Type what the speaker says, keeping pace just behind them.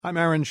I'm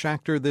Aaron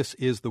Schachter. This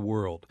is The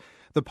World.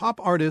 The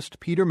pop artist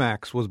Peter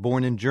Max was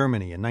born in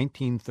Germany in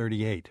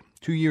 1938.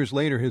 2 years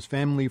later, his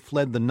family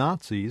fled the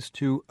Nazis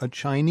to a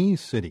Chinese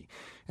city.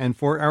 And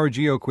for our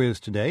Geo quiz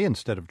today,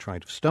 instead of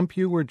trying to stump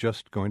you, we're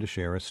just going to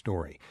share a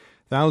story.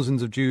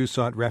 Thousands of Jews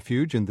sought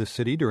refuge in this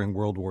city during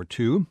World War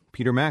II.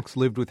 Peter Max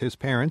lived with his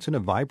parents in a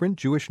vibrant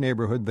Jewish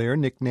neighborhood there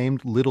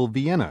nicknamed Little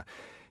Vienna.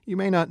 You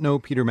may not know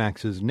Peter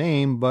Max's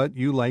name, but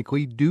you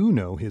likely do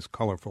know his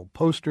colorful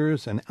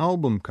posters and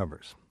album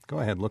covers. Go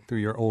ahead, look through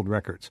your old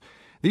records.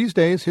 These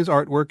days, his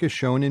artwork is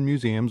shown in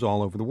museums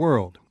all over the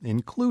world,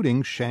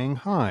 including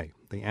Shanghai,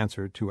 the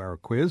answer to our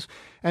quiz,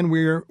 and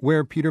we're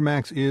where Peter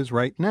Max is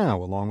right now,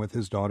 along with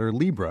his daughter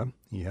Libra.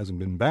 He hasn't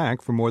been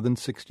back for more than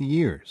 60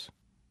 years.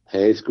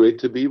 Hey, it's great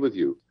to be with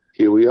you.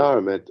 Here we are.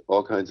 I met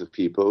all kinds of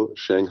people.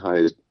 Shanghai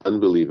is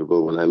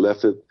unbelievable. When I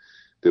left it,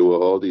 there were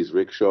all these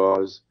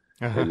rickshaws,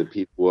 and the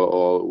people were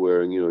all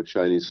wearing,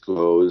 Chinese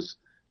clothes,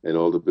 and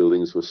all the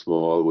buildings were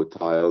small with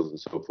tiles and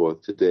so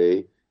forth.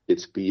 Today,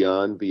 it's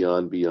beyond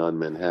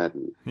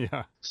Manhattan.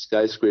 Yeah.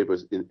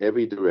 Skyscrapers in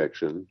every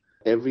direction.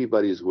 Every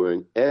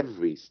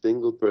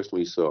single person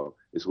we saw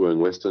is wearing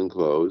Western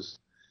clothes.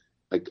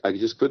 I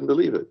just couldn't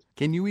believe it.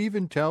 Can you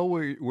even tell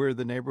where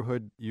the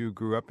neighborhood you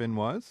grew up in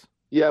was?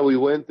 Yeah, we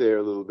went there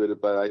a little bit,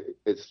 but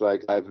it's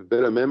like I have a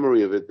better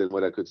memory of it than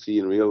what I could see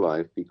in real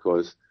life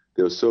because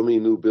there were so many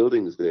new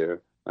buildings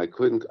there. I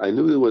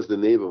knew it was the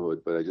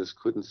neighborhood, but I just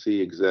couldn't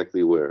see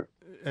exactly where.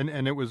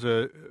 And it was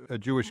a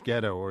Jewish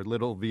ghetto or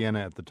Little Vienna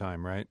at the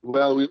time, right?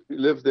 Well, we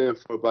lived there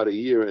for about a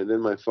year, and then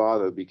my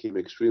father became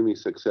extremely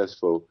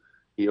successful.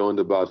 He owned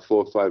about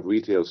 4 or 5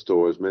 retail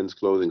stores, men's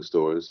clothing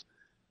stores.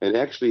 And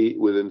actually,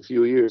 within a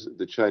few years,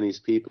 the Chinese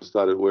people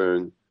started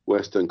wearing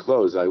Western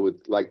clothes. I would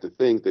like to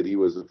think that he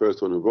was the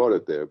first one who brought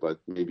it there, but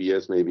maybe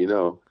yes, maybe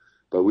no.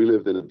 But we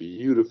lived in a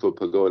beautiful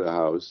pagoda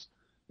house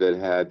that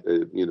had,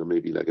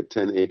 maybe like a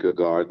 10-acre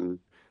garden.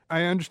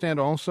 I understand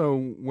also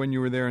when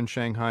you were there in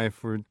Shanghai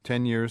for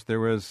 10 years, there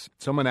was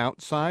someone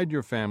outside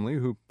your family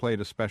who played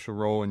a special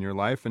role in your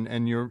life,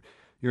 and you're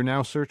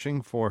now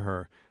searching for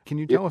her. Can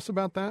you tell us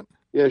about that?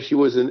 Yeah, she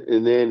was a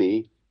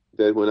nanny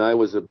that when I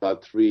was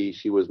about 3,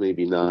 she was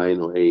maybe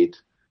 9 or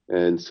 8.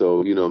 And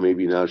so,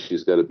 maybe now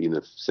she's got to be in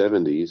the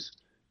 70s.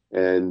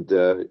 And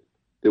there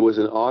was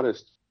an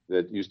artist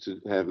that used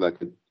to have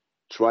like a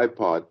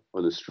tripod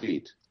on the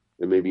street,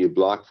 and maybe a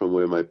block from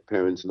where my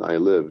parents and I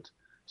lived.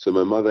 So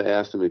my mother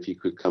asked him if he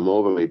could come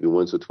over maybe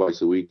once or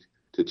twice a week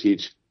to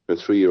teach her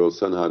 3-year-old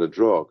son how to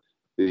draw.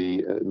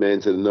 The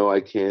man said, no,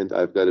 I can't.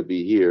 I've got to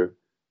be here.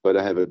 But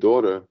I have a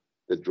daughter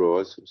that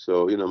draws.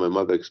 So, my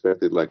mother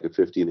expected like a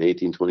 15,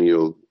 18,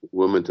 20-year-old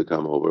woman to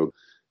come over.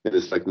 And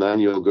this like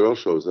 9-year-old girl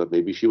shows up.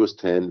 Maybe she was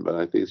 10, but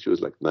I think she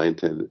was like 9,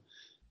 10.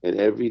 And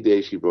every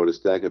day she brought a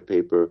stack of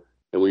paper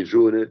and we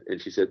drew in it.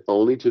 And she said,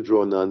 only to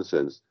draw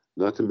nonsense,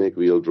 not to make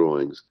real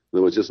drawings. In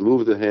other words, just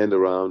move the hand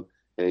around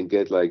and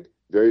get like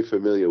very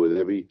familiar with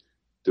every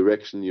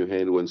direction your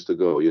hand wants to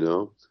go,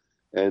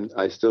 And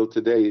I still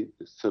today,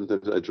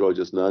 sometimes I draw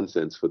just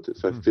nonsense for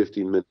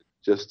 15 minutes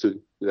just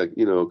to,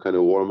 kind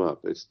of warm up.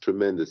 It's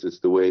tremendous. It's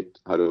the way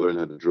how to learn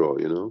how to draw,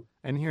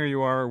 And here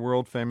you are, a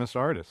world-famous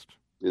artist.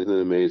 Isn't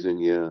it amazing?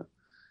 Yeah.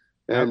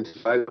 And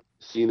if I'd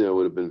seen her, it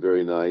would have been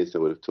very nice. I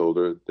would have told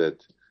her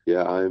that,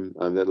 yeah, I'm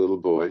that little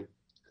boy.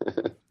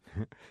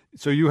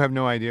 So you have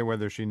no idea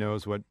whether she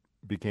knows what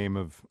became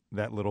of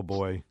that little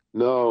boy?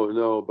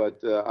 No, but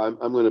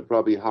I'm going to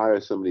probably hire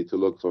somebody to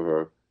look for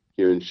her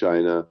here in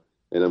China,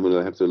 and I'm going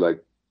to have to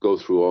go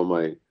through all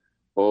my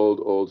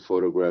old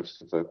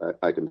photographs if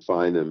I can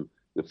find them.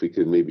 If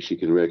maybe she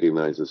can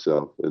recognize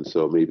herself, and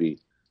so maybe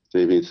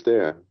it's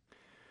there.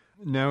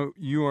 Now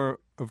you are,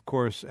 of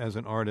course, as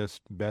an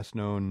artist, best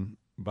known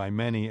by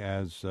many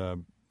as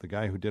the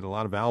guy who did a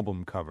lot of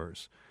album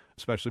covers,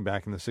 especially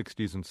back in the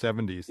 60s and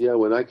 70s. Yeah,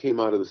 when I came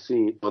out of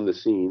on the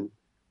scene,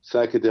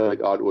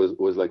 psychedelic art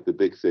was like the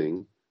big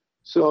thing.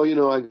 So,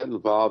 I got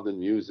involved in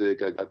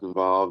music. I got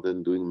involved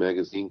in doing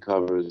magazine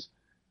covers.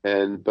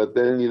 But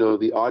then,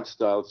 the art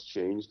styles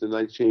changed and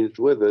I changed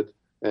with it.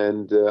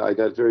 And I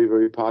got very,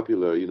 very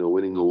popular,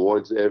 winning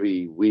awards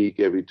every week,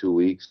 every 2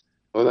 weeks.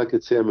 All I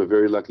could say, I'm a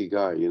very lucky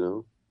guy,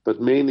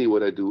 But mainly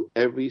what I do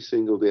every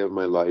single day of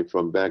my life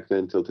from back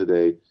then till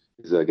today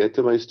is I get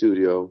to my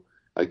studio.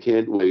 I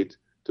can't wait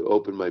to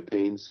open my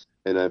paints.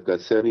 And I've got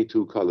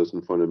 72 colors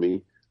in front of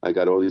me. I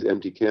got all these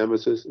empty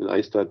canvases and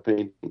I start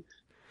painting.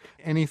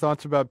 Any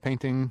thoughts about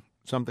painting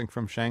something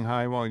from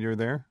Shanghai while you're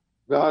there?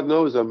 God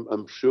knows,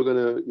 I'm sure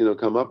going to,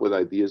 come up with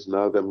ideas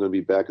now that I'm going to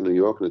be back in New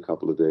York in a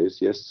couple of days.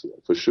 Yes,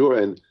 for sure.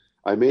 And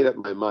I made up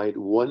my mind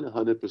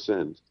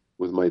 100%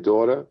 with my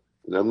daughter,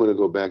 and I'm going to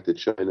go back to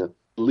China at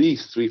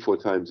least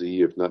 3-4 times a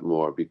year, if not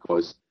more,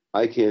 because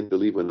I can't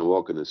believe when I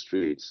walk in the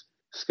streets,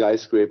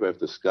 skyscraper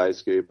after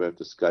skyscraper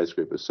after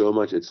skyscraper, so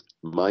much it's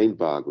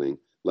mind-boggling,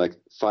 like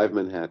 5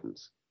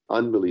 Manhattans.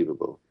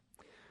 Unbelievable.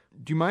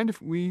 Do you mind if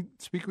we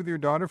speak with your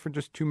daughter for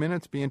just 2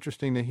 minutes? Be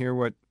interesting to hear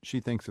what she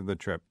thinks of the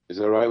trip. Is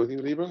that all right with you,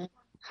 Libra?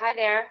 Hi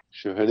there.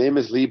 Sure. Her name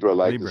is Libra,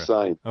 like the Libra.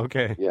 sign.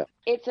 Okay. Yeah.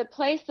 It's a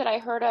place that I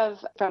heard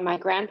of from my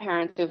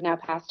grandparents who have now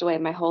passed away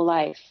my whole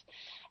life.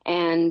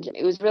 And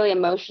it was really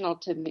emotional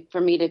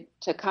for me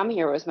to come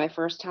here. It was my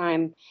first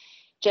time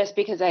just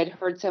because I'd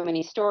heard so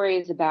many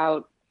stories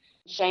about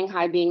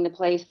Shanghai being the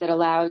place that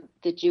allowed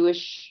the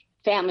Jewish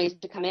families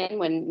to come in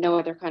when no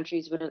other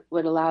countries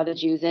would allow the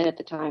Jews in at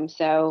the time.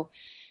 So,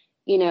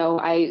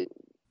 I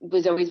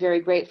was always very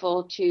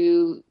grateful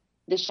to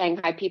the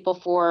Shanghai people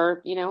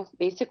for,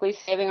 basically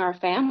saving our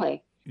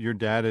family. Your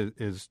dad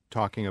is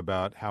talking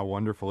about how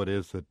wonderful it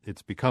is that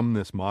it's become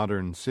this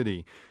modern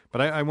city. But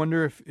I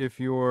wonder if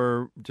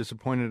you're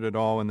disappointed at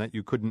all in that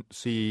you couldn't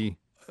see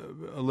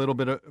a little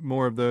bit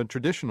more of the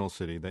traditional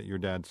city that your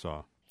dad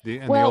saw,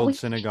 the old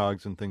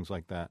synagogues and things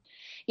like that.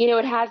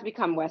 It has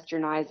become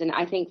westernized. And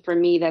I think for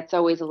me, that's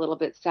always a little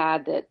bit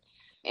sad that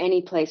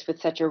any place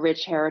with such a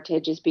rich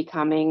heritage is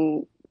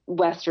becoming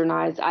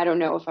westernized. I don't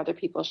know if other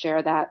people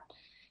share that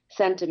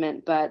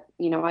sentiment, but,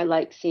 I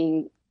like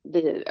seeing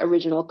the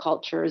original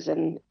cultures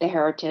and the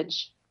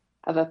heritage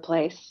of a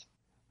place.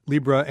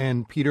 Libra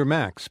and Peter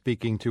Max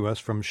speaking to us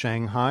from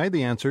Shanghai,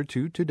 the answer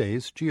to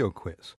today's GeoQuiz.